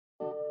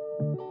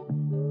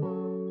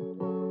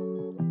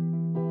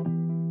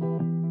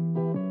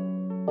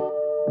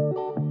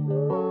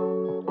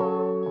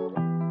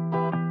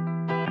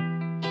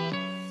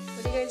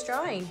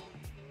drawing?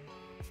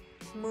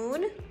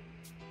 Moon?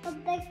 A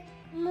big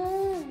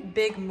moon.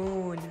 Big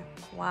moon.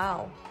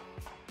 Wow.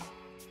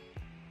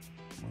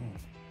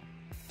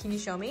 Can you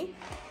show me?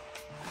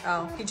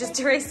 Oh, you just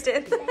erased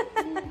it.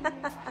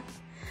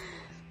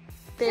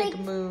 Big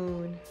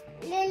moon.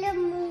 Little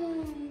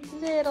moon.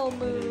 Little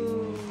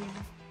moon.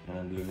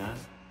 Luna.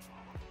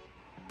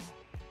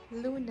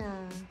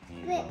 Luna.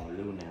 There you go,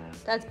 Luna.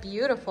 That's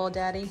beautiful,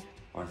 Daddy.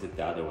 Or is it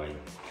the other way?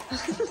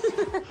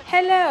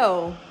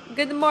 Hello.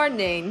 Good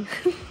morning.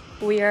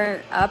 We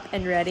are up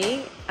and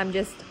ready. I'm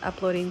just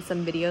uploading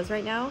some videos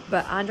right now,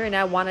 but Andre and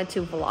I wanted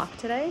to vlog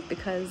today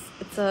because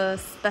it's a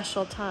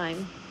special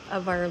time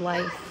of our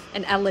life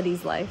and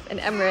Elodie's life and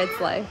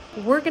Emorett's life.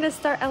 We're gonna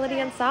start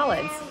Elodie on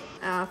solids.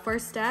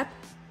 First step,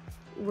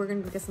 we're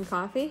gonna get some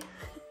coffee.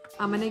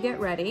 I'm gonna get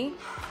ready.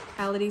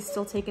 Elodie's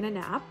still taking a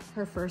nap,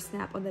 her first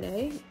nap of the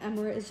day.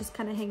 Emorett is just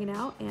kind of hanging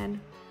out, and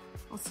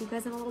I'll see you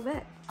guys in a little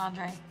bit.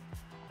 Andre.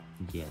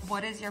 Yes.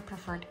 What is your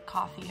preferred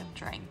coffee of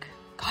drink?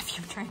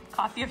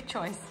 Coffee of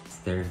choice.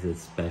 There's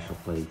this special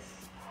place.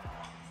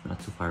 It's not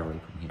too far away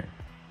from here.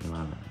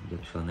 Milana, you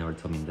actually never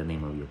told me the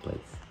name of your place.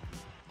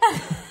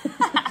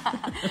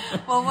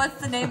 Well,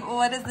 what's the name?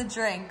 What is the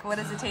drink? What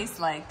does it taste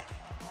like?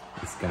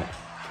 It's got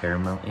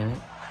caramel in it.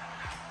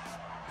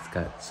 It's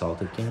got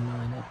salted caramel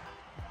in it.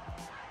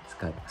 It's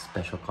got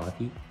special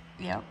coffee.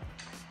 Yep.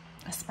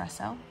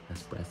 Espresso.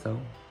 Espresso.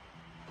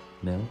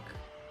 Milk.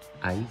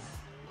 Ice.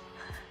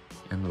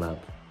 And love.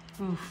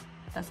 Oof,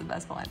 that's the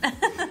best one.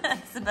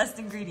 It's the best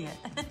ingredient.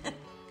 I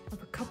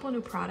have a couple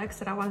new products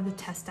that I wanted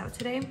to test out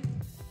today.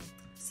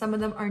 Some of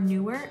them are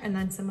newer and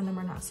then some of them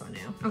are not so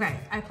new. Okay,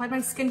 I applied my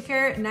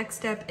skincare. Next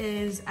step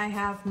is I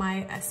have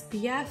my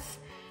SPF.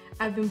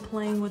 I've been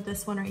playing with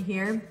this one right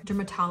here,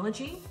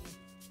 Dermatology.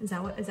 Is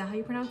that how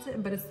you pronounce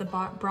it? But it's the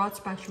broad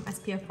spectrum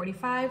SPF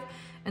 45,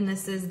 and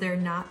this is their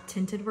not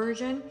tinted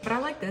version. But I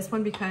like this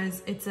one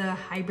because it's a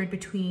hybrid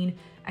between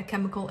a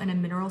chemical and a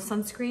mineral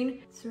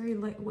sunscreen. It's very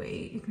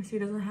lightweight. You can see it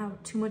doesn't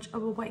have too much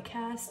of a white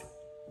cast.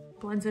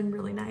 Blends in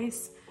really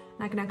nice.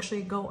 And I can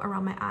actually go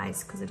around my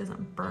eyes because it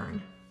doesn't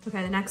burn.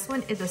 Okay, the next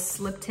one is a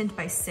Slip Tint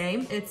by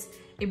Say. It's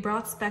a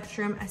broad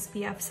spectrum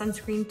SPF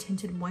sunscreen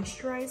tinted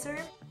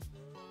moisturizer.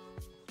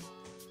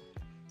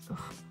 Ugh.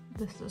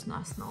 This does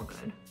not smell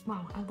good.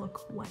 Wow, I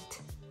look wet.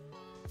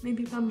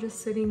 Maybe if I'm just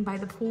sitting by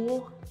the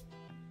pool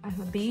at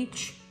the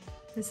beach,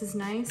 this is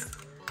nice,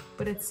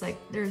 but it's like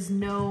there's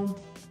no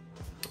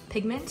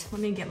pigment.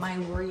 Let me get my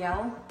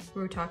L'Oreal.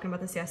 We were talking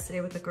about this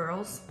yesterday with the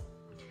girls,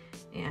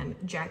 and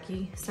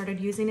Jackie started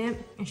using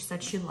it and she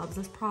said she loves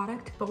this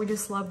product, but we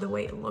just love the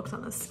way it looks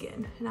on the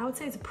skin. And I would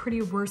say it's a pretty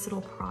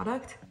versatile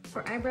product.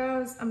 For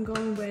eyebrows, I'm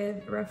going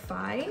with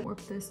Refine.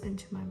 Work this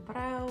into my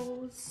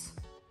brows,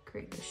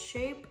 create the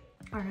shape.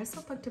 All right, I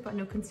also picked up a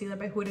new concealer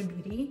by Huda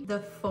Beauty, the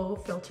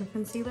Faux Filter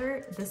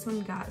Concealer. This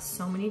one got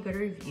so many good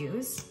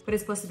reviews, but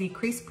it's supposed to be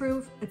crease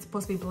proof. It's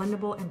supposed to be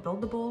blendable and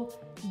buildable,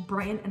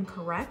 bright and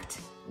correct,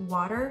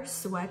 water,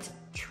 sweat,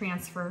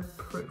 transfer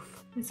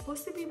proof. It's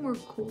supposed to be more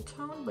cool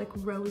tone, like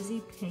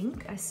rosy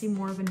pink. I see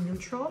more of a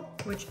neutral,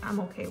 which I'm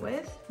okay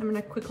with. I'm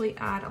gonna quickly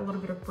add a little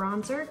bit of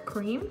bronzer,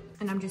 cream,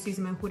 and I'm just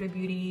using my Huda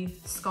Beauty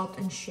Sculpt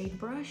and Shade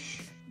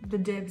Brush. The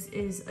Dibs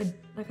is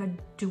like a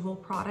dual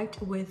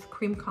product with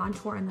cream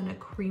contour and then a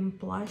cream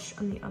blush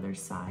on the other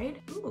side.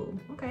 Ooh,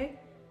 okay.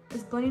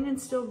 It's blending in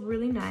still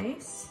really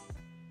nice.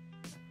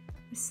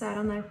 I sat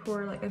on there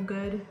for like a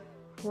good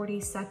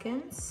 40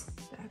 seconds.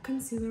 That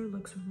concealer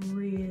looks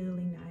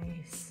really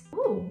nice.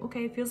 Ooh,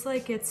 okay, it feels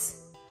like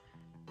it's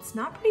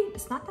not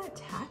that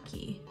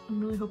tacky. I'm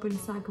really hoping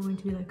it's not going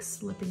to be like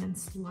slipping and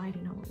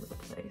sliding all over the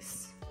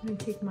place. I'm gonna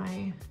take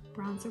my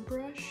bronzer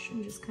brush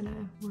and just kind of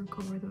work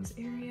over those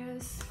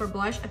areas. For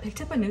blush, I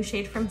picked up a new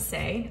shade from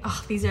Say.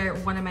 Oh, these are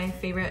one of my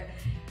favorite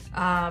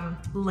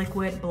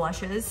liquid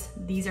blushes.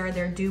 These are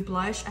their Dew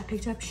Blush. I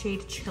picked up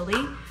shade Chili.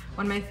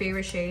 One of my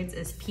favorite shades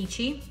is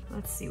Peachy.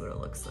 Let's see what it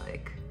looks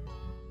like.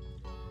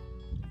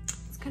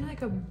 It's kind of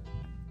like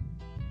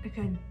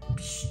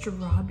a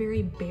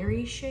strawberry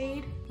berry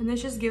shade. And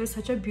this just gives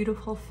such a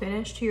beautiful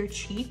finish to your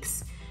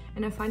cheeks.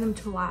 And I find them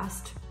to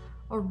last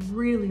a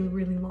really,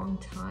 really long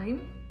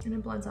time, and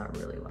it blends out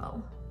really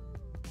well.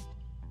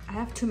 I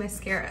have two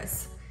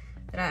mascaras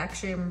that I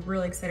actually am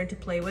really excited to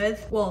play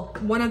with. Well,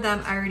 one of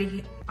them I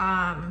already,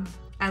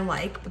 I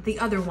like, but the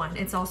other one,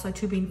 it's also a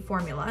tubing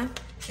formula.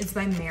 It's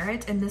by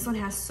Emorett, and this one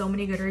has so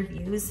many good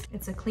reviews.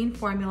 It's a clean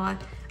formula,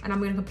 and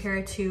I'm gonna compare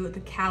it to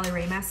the Cali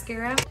Ray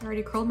mascara. I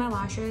already curled my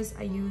lashes.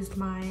 I used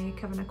my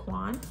Kevin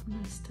Aquan. I'm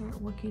gonna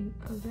start working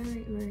a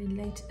very, very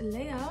light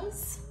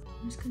layers.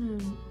 I'm just gonna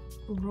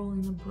roll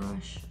in the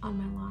brush on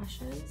my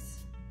lashes.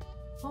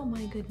 Oh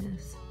my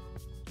goodness.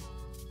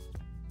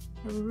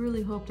 I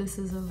really hope this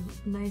is a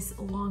nice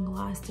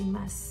long-lasting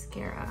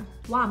mascara.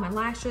 Wow, my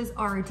lashes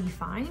are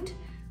defined.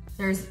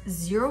 There's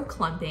zero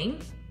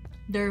clumping.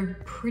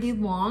 They're pretty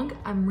long.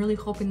 I'm really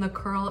hoping the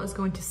curl is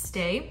going to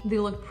stay. They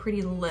look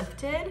pretty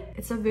lifted.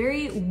 It's a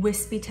very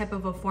wispy type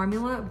of a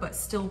formula, but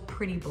still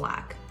pretty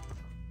black.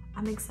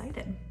 I'm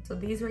excited. So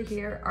these right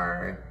here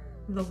are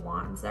the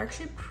wands. They're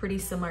actually pretty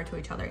similar to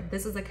each other.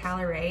 This is a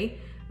Calorie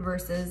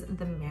versus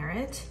the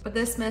Emorett. But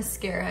this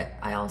mascara,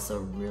 I also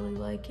really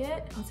like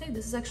it. I'll say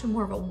this is actually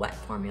more of a wet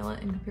formula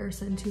in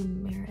comparison to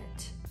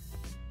Emorett.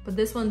 But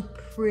this one's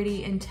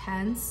pretty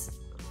intense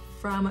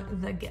from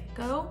the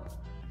get-go.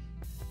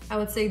 I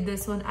would say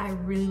this one I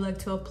really like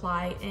to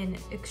apply in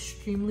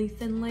extremely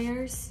thin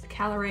layers.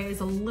 Calorie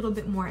is a little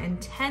bit more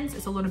intense,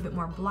 it's a little bit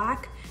more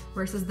black,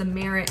 versus the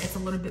Emorett, it's a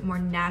little bit more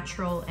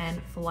natural and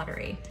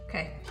fluttery.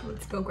 Okay,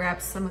 let's go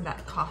grab some of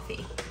that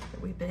coffee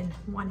that we've been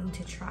wanting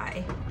to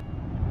try.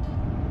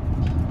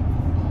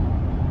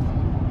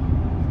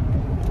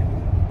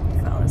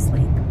 Fell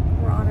asleep.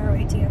 We're on our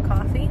way to get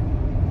coffee.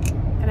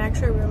 And I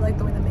actually really like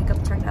the way the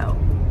makeup turned out.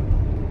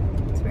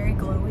 It's very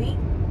glowy,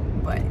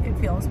 but it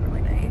feels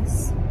really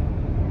nice.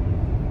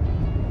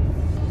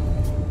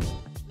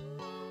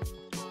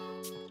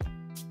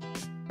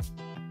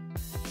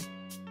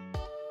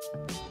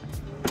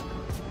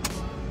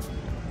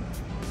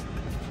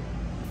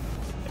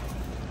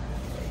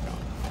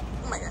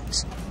 Oh my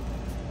gosh.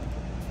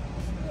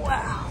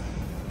 Wow.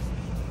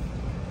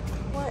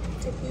 What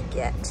did he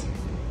get?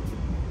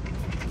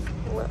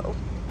 Whoa.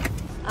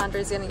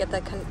 Andre's gonna get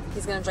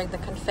he's gonna drink the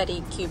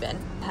confetti Cuban.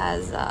 It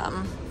has,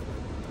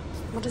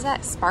 what is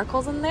that?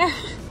 Sparkles in there?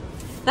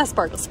 Not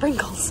sparkles,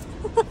 sprinkles.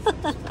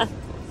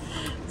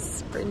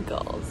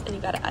 Sprinkles. And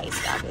you got it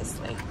iced,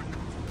 obviously.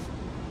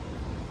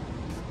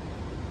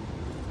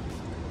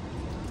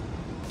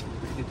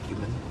 Pretty good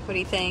Cuban. What do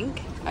you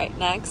think? All right,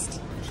 next.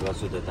 Should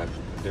also do the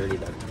dirty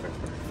Dr.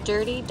 Pepper.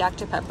 Dirty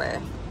Dr.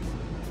 Pepper.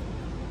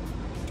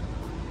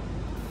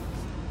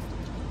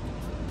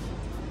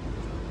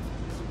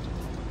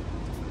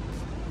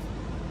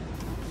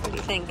 What do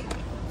you think?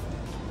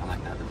 I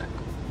like that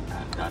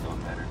avocado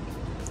one better.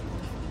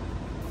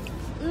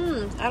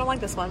 I don't like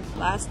this one.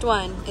 Last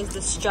one is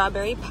the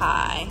strawberry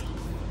pie.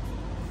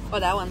 Oh,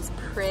 that one's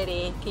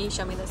pretty. Can you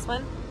show me this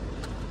one?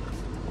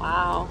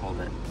 Wow. Hold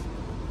it.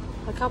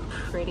 Look how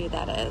pretty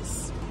that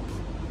is.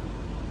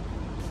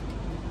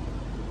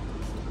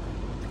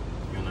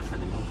 You wanna try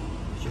the milk?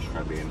 It's just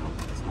strawberry milk.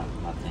 It's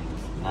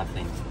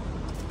nothing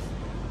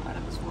out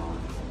of this world.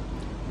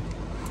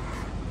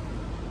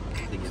 I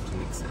think you have to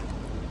mix it.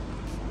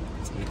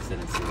 Let's mix it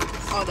and see what it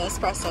is. Oh, the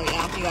espresso,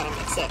 yeah, you gotta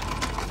mix it.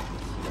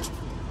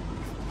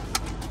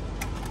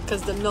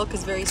 Because the milk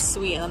is very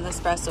sweet and then the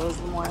espresso is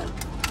more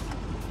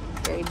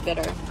very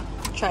bitter.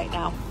 Try it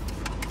now.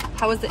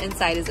 How is the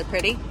inside? Is it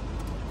pretty?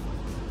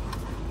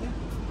 Yeah.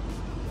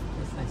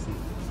 It's nice and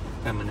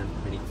feminine,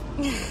 pretty.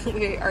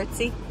 Very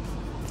artsy.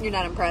 You're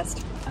not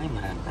impressed? I'm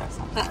not impressed.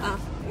 I'm sorry.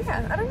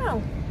 Yeah, I don't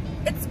know.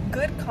 It's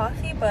good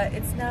coffee, but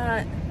it's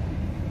not,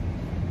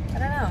 I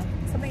don't know.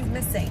 Something's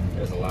missing.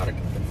 There's a lot of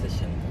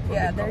competition.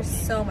 Yeah, there's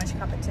so much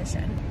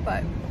competition.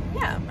 But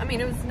yeah, I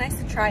mean, it was nice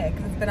to try it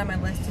because it's been on my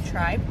list to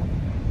try.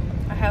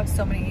 I have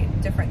so many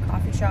different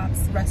coffee shops,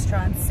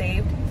 restaurants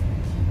saved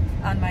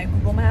on my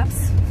Google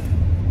Maps.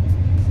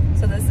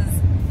 So this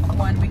is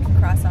one we can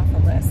cross off the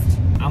list.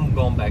 I'm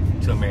going back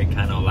to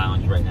Americano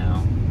Lounge right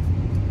now.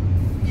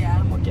 Yeah.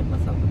 I'm gonna get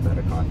myself a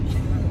better coffee.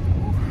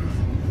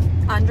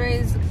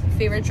 Andre's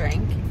favorite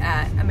drink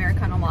at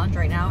Americano Lounge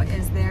right now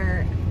is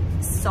their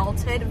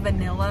salted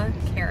vanilla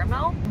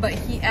caramel, but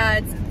he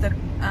adds the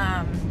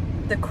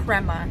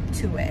crema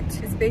to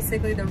it. It's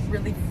basically the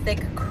really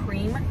thick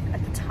cream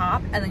at the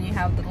top, and then you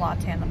have the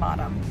latte on the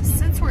bottom.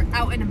 Since we're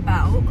out and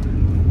about,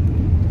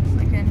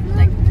 like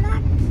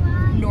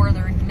in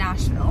northern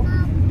Nashville,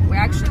 we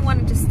actually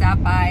wanted to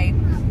stop by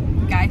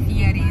Guy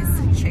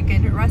Fieri's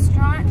chicken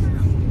restaurant.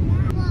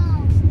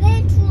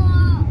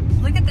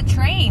 Look at the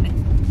train.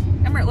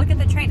 Emorett, look at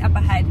the train up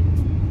ahead.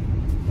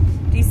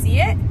 Do you see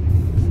it?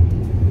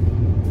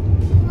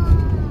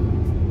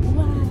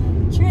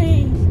 Wow,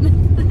 train.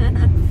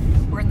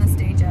 We're in the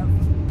stage of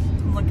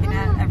looking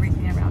at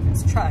everything around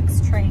us.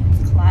 Trucks,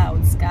 trains,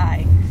 clouds,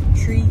 sky,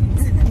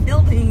 trees,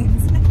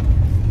 buildings.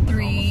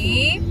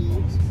 3,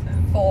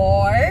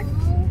 4,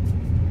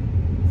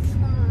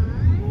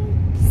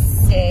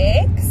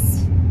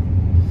 6,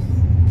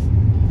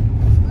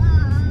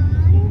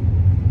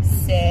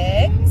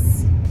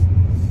 6,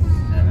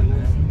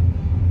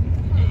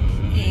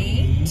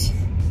 8,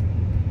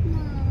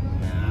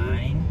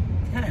 9,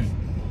 10.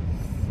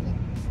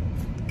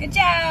 Good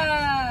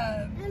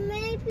job! A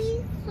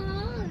maybe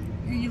car.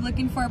 Are you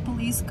looking for a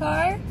police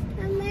car?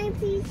 A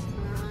maybe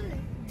car.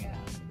 Yeah.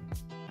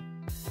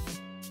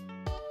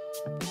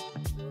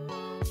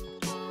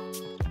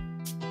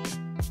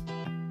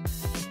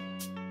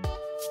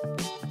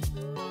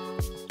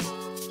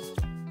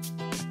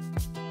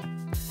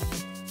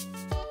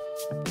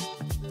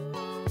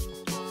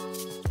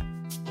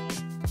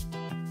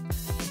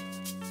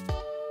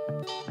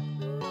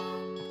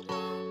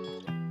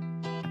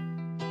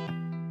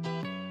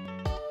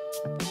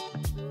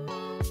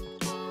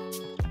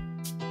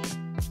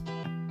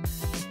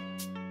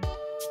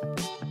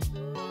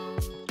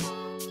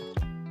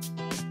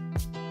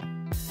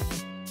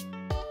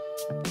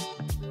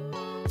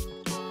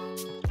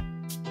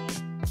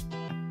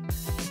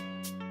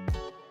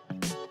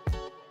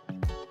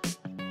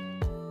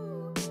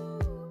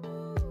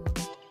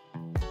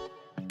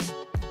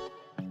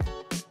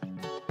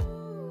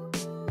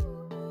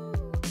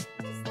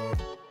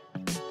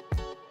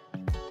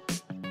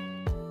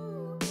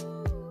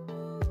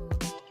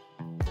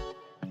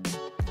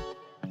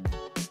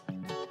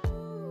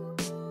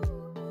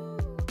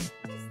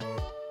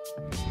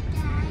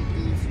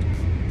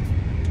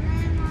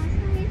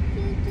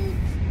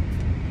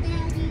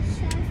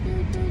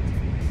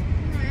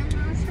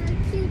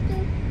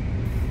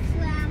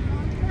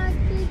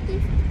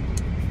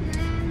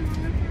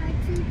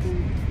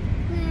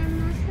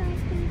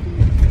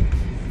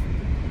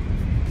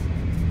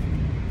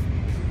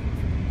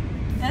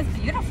 That's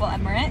beautiful,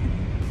 Emorett.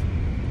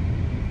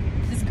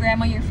 Is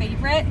Grandma your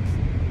favorite?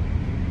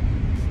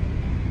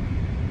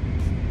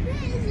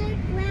 Where is it,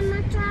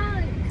 Grandma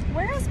Shark?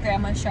 Where is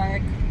Grandma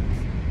Shark?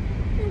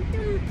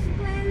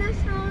 Grandma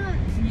Shark.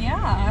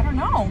 Yeah, I don't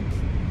know.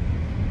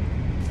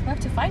 We have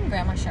to find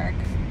Grandma Shark.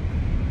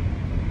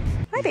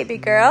 Hi, baby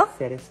girl.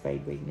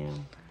 Satisfied right now.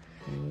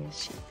 Yeah.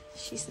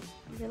 She's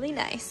really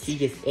nice. She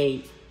just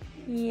ate.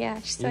 Yeah,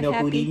 she's so you know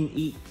happy. who didn't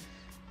eat?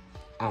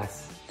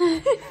 Us.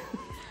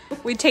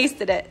 We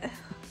tasted it.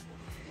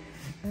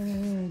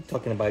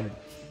 Talking about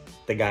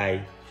the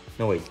guy.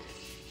 No, wait.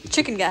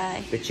 Chicken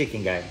guy. The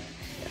chicken guy.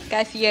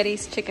 Guy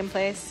Fieri's chicken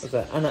place. It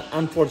was an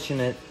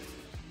unfortunate.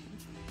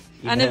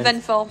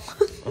 Uneventful.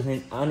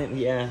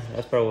 Yeah,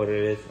 that's probably what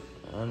it is.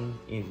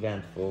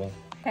 Uneventful.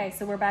 Okay,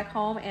 so we're back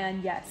home,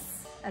 and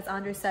yes, as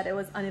Andres said, it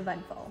was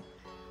uneventful.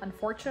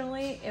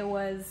 Unfortunately, it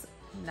was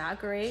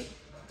not great,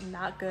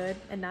 not good,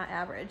 and not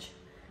average.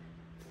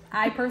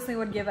 I personally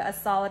would give it a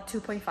solid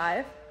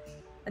 2.5,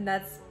 and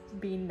that's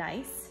being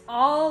nice.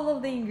 All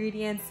of the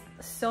ingredients,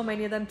 so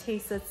many of them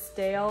tasted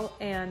stale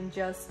and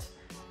just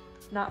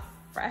not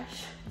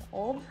fresh,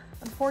 old,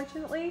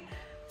 unfortunately.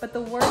 But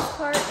the worst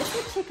part,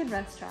 it's a chicken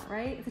restaurant,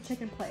 right? It's a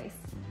chicken place.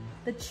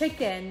 The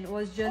chicken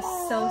was just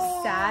so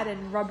sad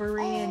and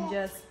rubbery and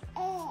just...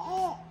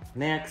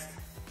 Next.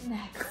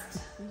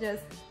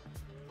 Just,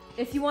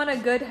 if you want a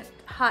good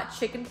hot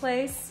chicken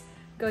place,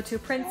 go to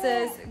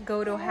Prince's,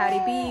 go to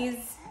Hattie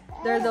B's.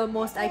 They're the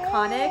most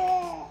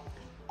iconic,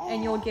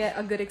 and you'll get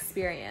a good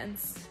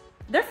experience.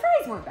 Their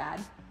fries weren't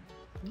bad.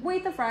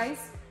 Wait, the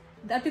fries.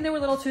 I think they were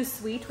a little too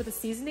sweet with the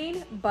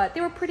seasoning, but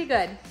they were pretty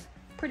good.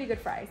 Pretty good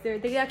fries.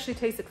 They actually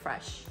tasted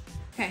fresh.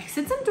 Okay,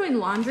 since I'm doing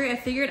laundry, I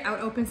figured I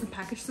would open some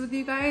packages with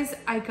you guys.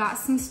 I got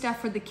some stuff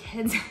for the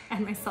kids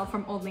and myself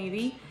from Old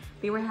Navy.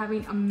 They were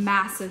having a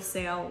massive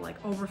sale, like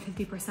over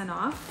 50%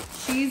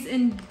 off. She's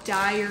in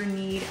dire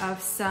need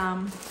of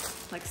some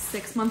like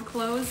 6-month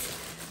clothes.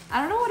 I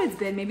don't know what it's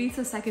been, maybe it's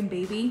a second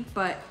baby,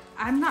 but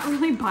I'm not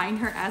really buying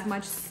her as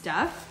much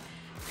stuff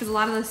because a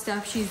lot of the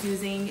stuff she's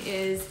using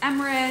is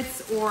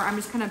Emorett's, or I'm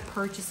just kind of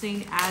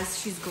purchasing as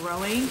she's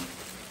growing,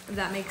 if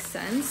that makes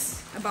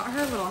sense. I bought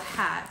her a little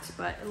hat,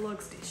 but it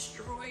looks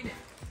destroyed.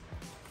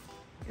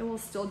 It will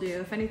still do.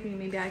 If anything,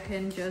 maybe I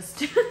can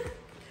just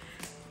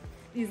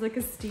use like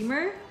a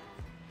steamer.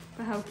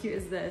 But how cute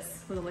is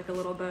this with like a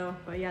little bow?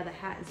 But yeah, the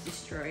hat is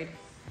destroyed.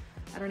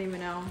 I don't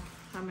even know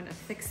how I'm gonna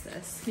fix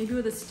this. Maybe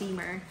with a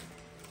steamer.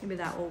 Maybe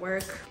that will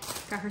work.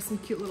 Got her some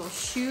cute little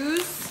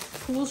shoes,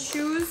 pool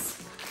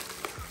shoes.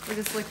 Or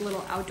just like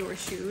little outdoor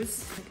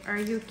shoes. Like, are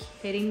you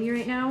kidding me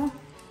right now?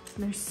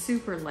 And they're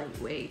super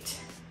lightweight.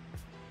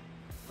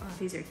 Oh,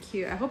 these are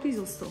cute. I hope these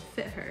will still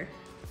fit her.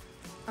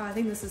 Oh, I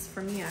think this is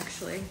for me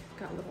actually.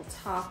 Got a little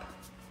top.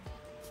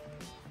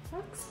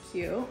 Looks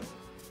cute.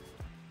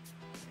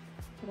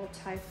 Little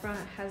tie front,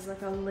 has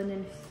like a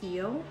linen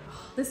feel.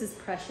 Oh, this is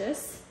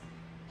precious.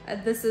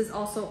 This is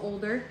also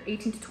older,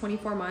 18 to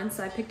 24 months.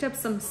 I picked up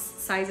some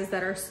sizes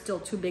that are still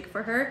too big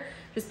for her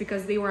just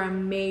because they were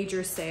on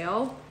major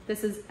sale.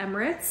 This is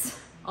Emorett's.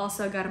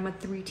 Also, I got him a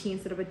 3T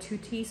instead of a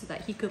 2T so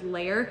that he could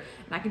layer,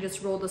 and I can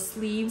just roll the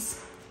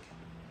sleeves,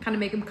 kind of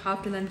make him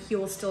cuffed, and then he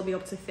will still be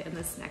able to fit in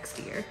this next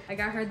year. I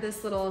got her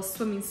this little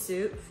swimming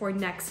suit for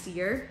next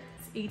year.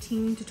 It's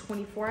 18 to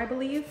 24, I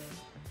believe.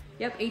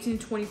 Yep, 18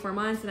 to 24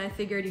 months, and I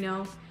figured, you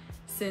know,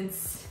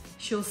 since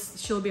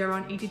she'll be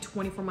around 18 to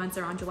 24 months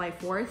around July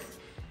 4th.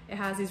 It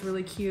has these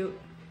really cute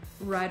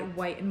red,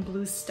 white, and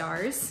blue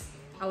stars.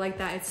 I like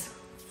that it's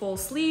full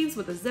sleeves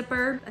with a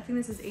zipper. I think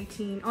this is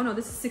 18, oh no,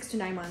 this is 6 to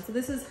 9 months. So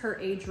this is her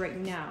age right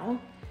now.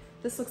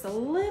 This looks a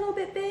little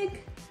bit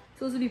big.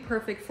 So this would be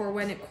perfect for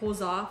when it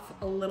cools off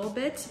a little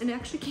bit. And it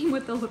actually came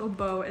with a little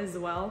bow as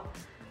well.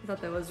 I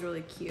thought that was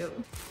really cute.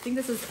 I think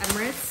this is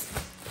Emorett's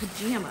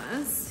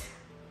pajamas.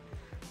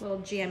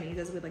 Little jammies,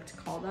 as we like to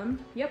call them.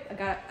 Yep,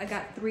 I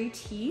got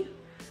 3T,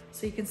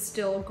 so you can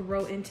still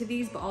grow into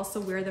these, but also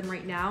wear them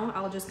right now.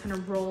 I'll just kind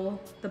of roll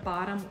the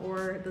bottom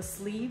or the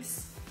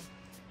sleeves.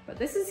 But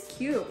this is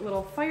cute,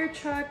 little fire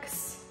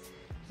trucks.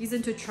 He's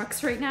into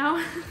trucks right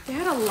now. They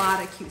had a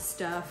lot of cute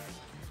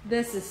stuff.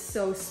 This is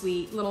so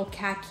sweet. Little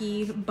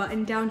khaki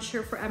button-down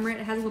shirt for Emorett.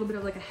 It has a little bit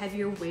of like a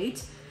heavier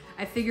weight.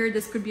 I figured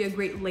this could be a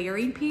great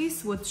layering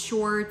piece with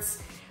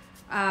shorts,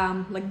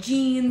 like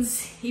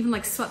jeans, even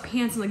like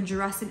sweatpants, and like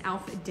dress an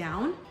outfit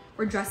down,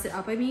 or dress it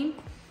up, I mean.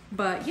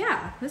 But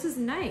yeah, this is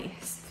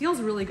nice.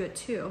 Feels really good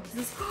too.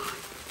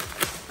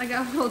 I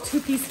got a little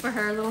 2-piece for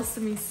her, a little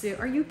swimming suit.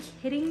 Are you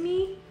kidding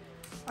me?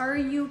 Are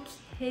you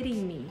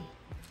kidding me?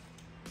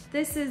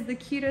 This is the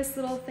cutest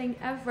little thing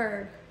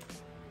ever.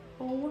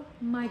 Oh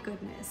my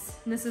goodness.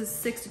 And this is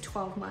 6 to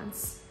 12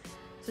 months.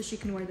 So she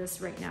can wear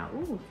this right now.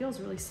 Ooh, it feels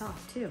really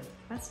soft too.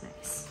 That's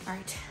nice. All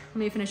right, let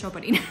me finish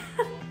opening.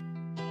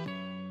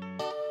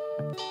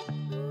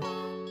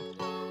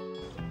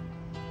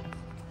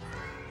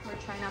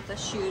 We're trying out the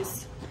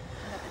shoes.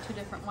 I got the 2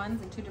 different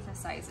ones and 2 different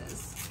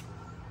sizes.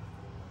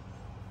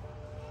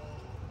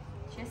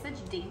 She has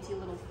such dainty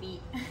little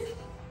feet.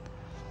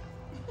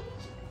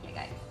 Yeah,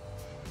 guys.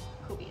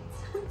 Cool beans.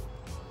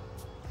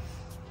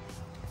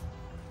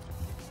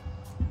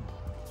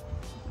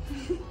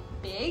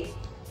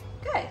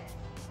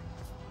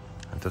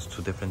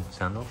 two different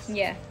sandals?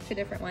 Yeah, two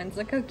different ones.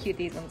 Look how cute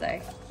these ones are.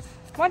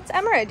 What's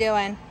Emorett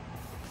doing?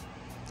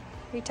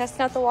 Are you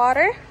testing out the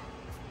water?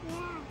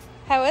 Yeah.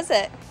 How is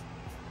it?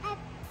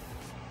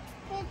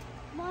 It's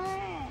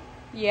water.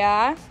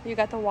 Yeah, you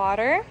got the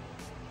water?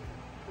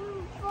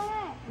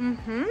 Water.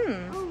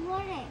 Mm-hmm.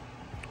 Water.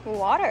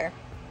 Water.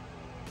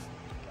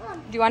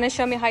 Look. Do you want to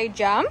show me how you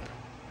jump?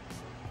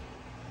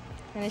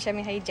 Want to show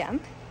me how you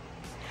jump?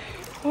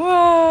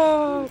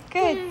 Whoa,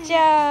 good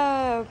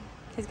job.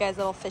 He's got his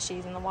little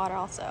fishies in the water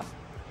also.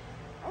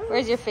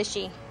 Where's your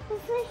fishy? The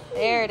fishy.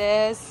 There it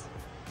is.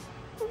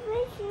 The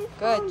fishy.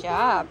 Good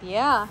job,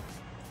 yeah.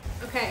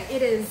 Okay,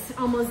 it is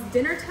almost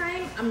dinner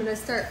time. I'm gonna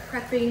start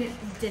prepping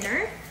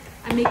dinner.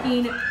 I'm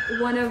making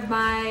one of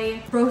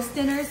my roast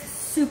dinners.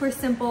 Super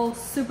simple,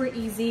 super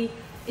easy.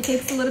 It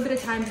takes a little bit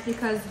of time just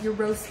because you're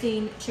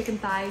roasting chicken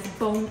thighs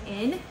bone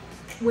in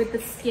with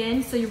the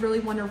skin, so you really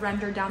want to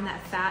render down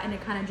that fat, and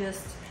it kind of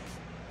just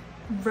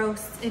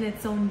roasts in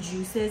its own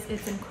juices.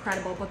 It's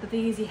incredible. But the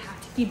thing is, you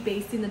have to keep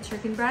basting the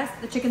chicken thighs.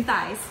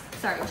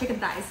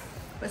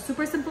 But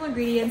super simple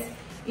ingredients.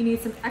 You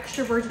need some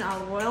extra virgin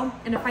olive oil,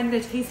 and I find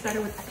that it tastes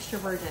better with extra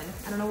virgin.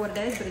 I don't know what it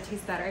is, but it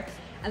tastes better.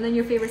 And then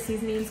your favorite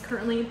seasonings.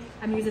 Currently,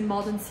 I'm using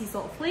Maldon sea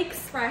salt flakes,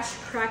 fresh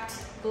cracked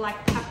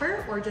black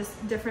pepper, or just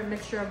different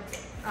mixture of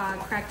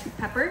cracked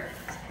pepper.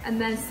 And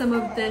then some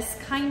of this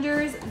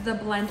Kinder's The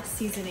Blend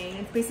seasoning.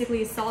 It's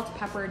basically salt,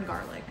 pepper, and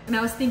garlic. And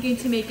I was thinking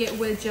to make it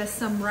with just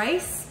some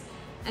rice,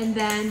 and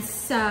then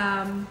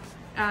some,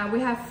 we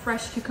have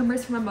fresh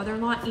cucumbers from my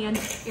mother-in-law and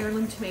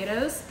heirloom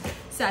tomatoes.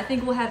 So I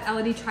think we'll have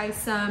Elodie try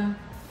some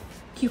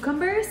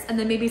cucumbers, and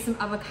then maybe some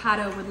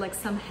avocado with like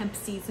some hemp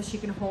seeds so she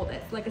can hold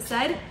it. Like I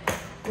said,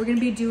 we're gonna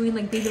be doing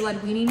like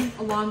baby-led weaning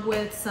along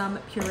with some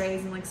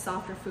purees and like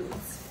softer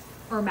foods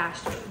or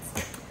mashed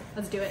foods.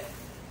 Let's do it.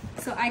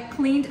 So I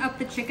cleaned up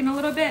the chicken a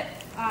little bit.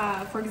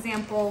 For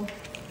example,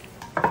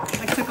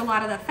 I took a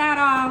lot of the fat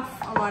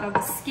off, a lot of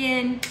the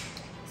skin.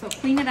 So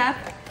clean it up.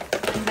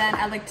 And then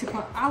I like to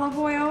put olive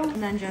oil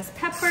and then just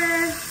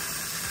pepper,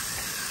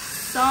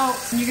 salt.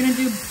 And you're gonna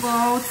do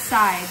both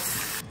sides.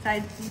 So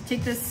I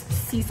take this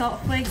sea salt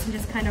flakes and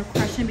just kind of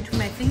crush in between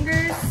my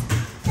fingers.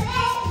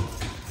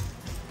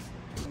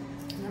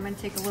 And I'm gonna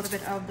take a little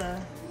bit of the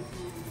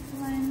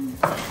blend.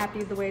 Happy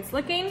with the way it's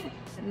looking.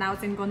 And now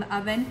it's gonna go in the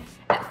oven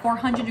at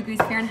 400 degrees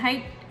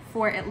Fahrenheit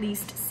for at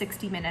least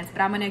 60 minutes.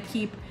 But I'm gonna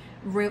keep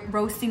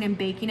roasting and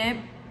baking it.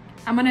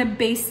 I'm gonna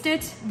baste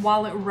it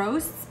while it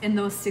roasts in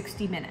those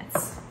 60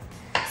 minutes.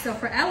 So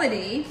for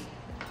Elodie,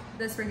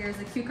 this right here is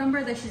a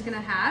cucumber that she's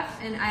gonna have,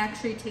 and I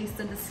actually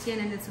tasted the skin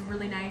and it's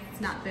really nice, it's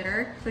not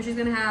bitter. So she's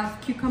gonna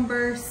have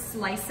cucumber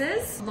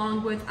slices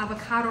along with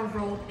avocado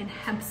rolled in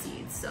hemp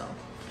seeds. So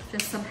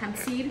just some hemp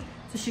seed,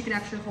 so she can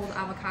actually hold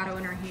avocado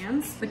in her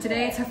hands. But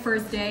today it's her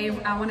first day.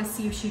 I wanna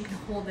see if she can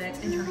hold it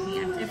in her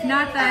hand. If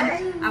not,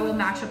 then I will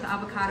mash up the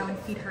avocado and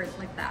feed her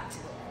like that.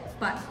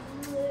 But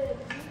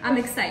I'm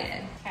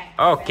excited.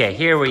 Okay,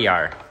 here we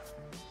are.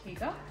 Here you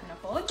go, I'm gonna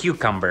fold.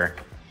 Cucumber.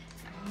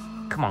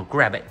 Come on,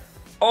 grab it.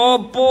 Oh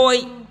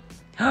boy!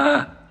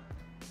 What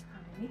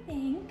do you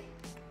think?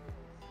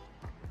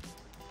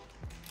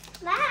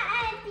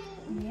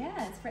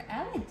 Yeah, it's for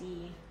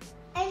Elodie.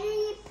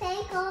 Elodie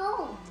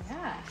pickle.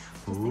 Yeah,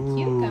 just a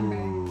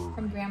cucumber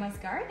from Grandma's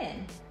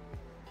garden.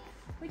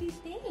 What do you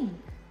think?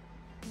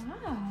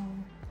 Wow.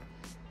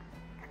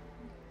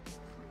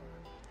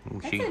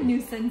 That's a new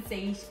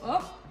sensation.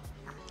 Oh,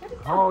 where'd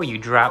it go? Oh, you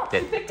dropped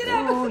it. You picked it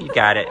up. Oh, you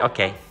got it.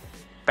 Okay.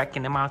 Back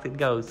in the mouth it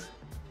goes.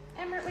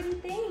 Emorett, what do you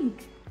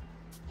think?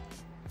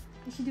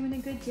 Is she doing a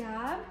good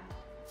job?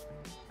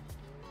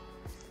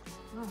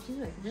 Oh, she's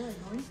like really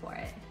going for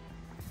it.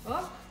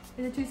 Oh,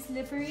 is it too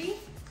slippery?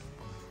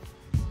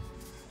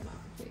 Come on,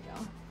 here you go.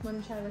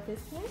 Want to try with this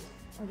hand?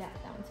 Or that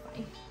one's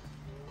fine.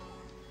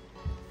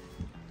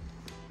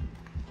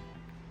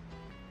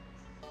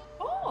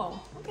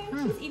 Oh, okay.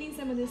 She's eating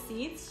some of the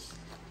seeds.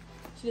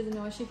 She doesn't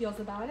know how she feels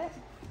about it.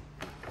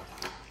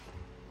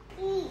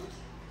 Eat.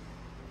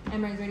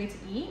 Emerett's ready to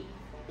eat.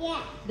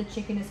 Yeah. The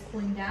chicken is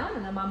cooling down,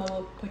 and then Mama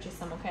will put you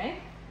some, okay?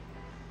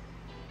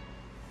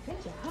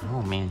 Good job.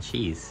 Oh man,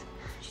 she's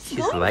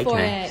going liking for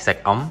it. it. She's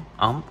like, Yeah.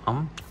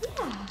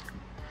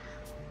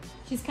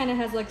 She's kind of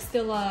has like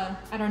still a,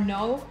 I don't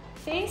know,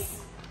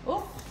 face.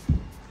 Oh. There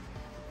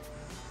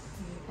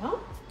you go.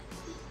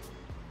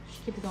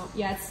 She keeps going.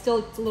 Yeah, it's a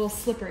little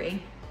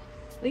slippery.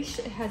 At least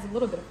it has a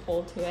little bit of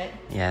hold to it.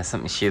 Yeah,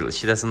 she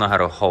doesn't know how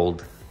to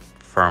hold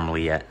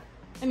firmly yet.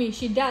 I mean,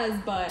 she does,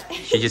 but...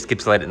 She just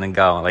keeps letting it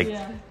go. Like,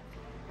 yeah.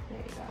 There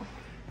you go.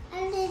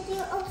 And then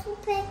you also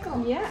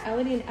pickle. Yeah,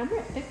 Elodie and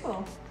Emorett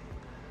pickle.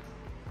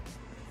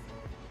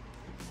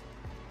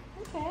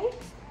 Okay.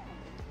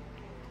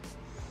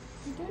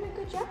 You're doing a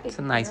good job. it's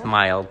a nice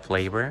mild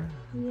flavor.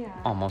 Yeah.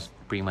 Almost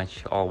pretty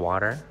much all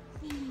water.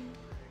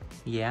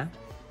 Yeah.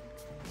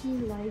 Do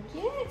you like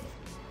it?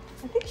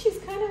 I think she's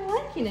kind of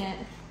liking it.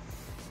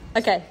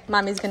 Okay,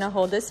 Mommy's gonna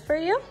hold this for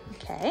you.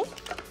 Okay.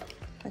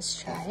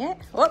 Let's try it.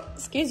 Oh,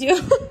 excuse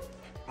you. Do you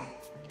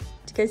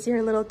guys see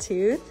her little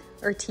tooth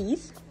or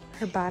teeth?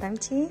 Her bottom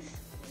teeth?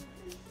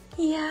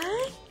 Yeah?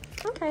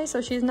 Okay,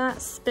 so she's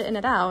not spitting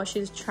it out.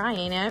 She's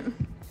trying it.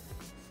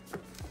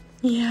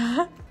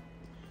 Yeah?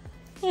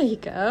 There you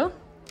go.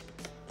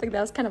 I think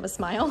that was kind of a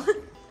smile.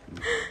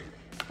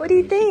 What do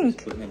you think?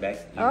 She's putting it back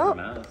in her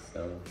mouth,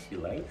 so she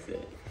likes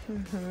it.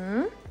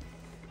 Mm-hmm.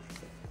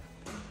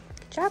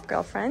 Good job,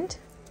 girlfriend.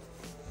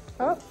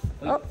 Oh,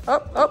 oh,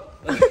 oh, oh.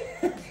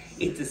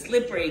 It's a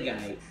slippery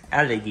guy.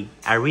 Elodie,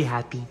 are we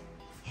happy?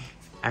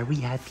 Are we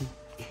happy?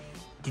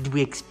 Did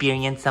we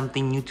experience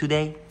something new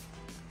today?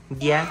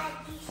 Yeah?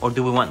 Or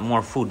do we want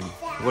more food?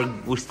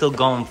 We're still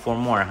going for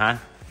more, huh?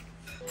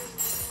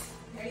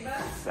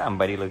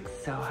 Somebody looks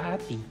so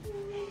happy.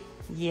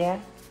 Yeah?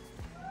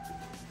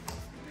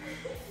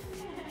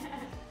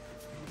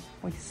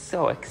 We're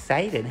so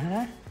excited,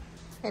 huh?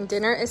 And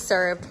dinner is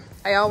served.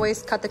 I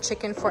always cut the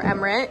chicken for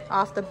Emorett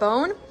off the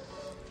bone,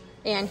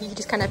 and he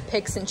just kind of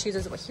picks and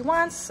chooses what he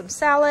wants. Some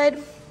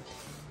salad.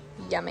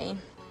 Yummy.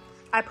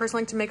 I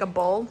personally like to make a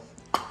bowl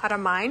out of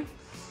mine.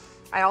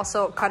 I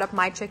also cut up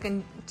my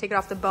chicken, take it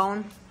off the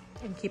bone,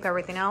 and keep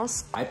everything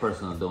else. I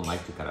personally don't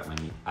like to cut up my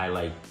meat. I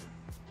like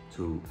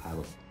to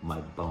have my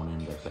bone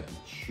in there so I can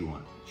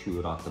chew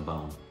it off the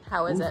bone.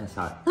 How is it? It's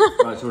hot.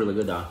 Oh, it's really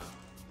good though.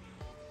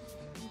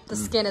 The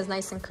skin is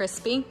nice and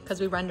crispy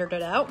because we rendered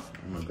it out.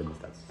 Oh my goodness,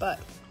 that's But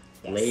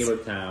yes. Flavor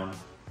Town.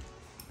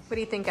 What do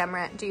you think,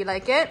 Emorett? Do you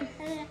like it?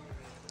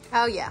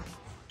 Oh yeah.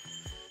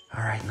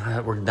 All right, now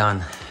that we're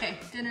done. Okay,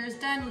 dinner is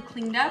done. We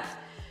cleaned up.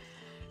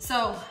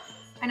 So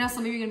I know some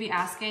of you are gonna be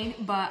asking,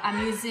 but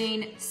I'm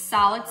using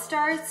solid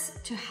starts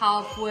to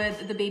help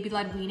with the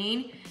baby-led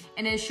weaning.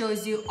 And it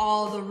shows you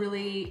all the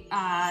really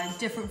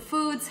different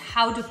foods,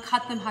 how to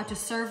cut them, how to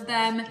serve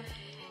them,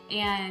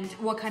 and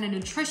what kind of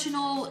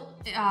nutritional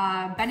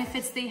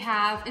benefits they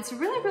have. It's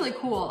really, really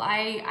cool.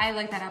 I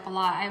like that app a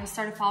lot. I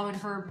started following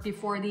her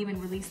before they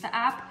even released the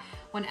app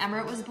when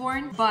Emorett was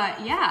born. But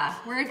yeah,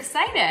 we're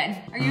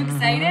excited. Are you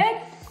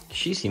excited?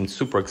 She seemed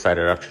super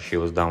excited after she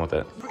was done with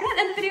it. We're gonna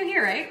end the video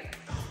here, right?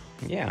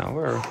 Yeah,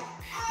 we're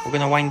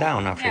gonna wind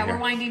down after Yeah, here. we're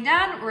winding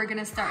down. We're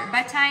gonna start a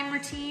bedtime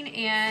routine,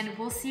 and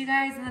we'll see you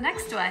guys in the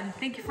next one.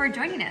 Thank you for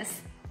joining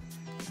us.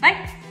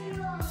 Bye.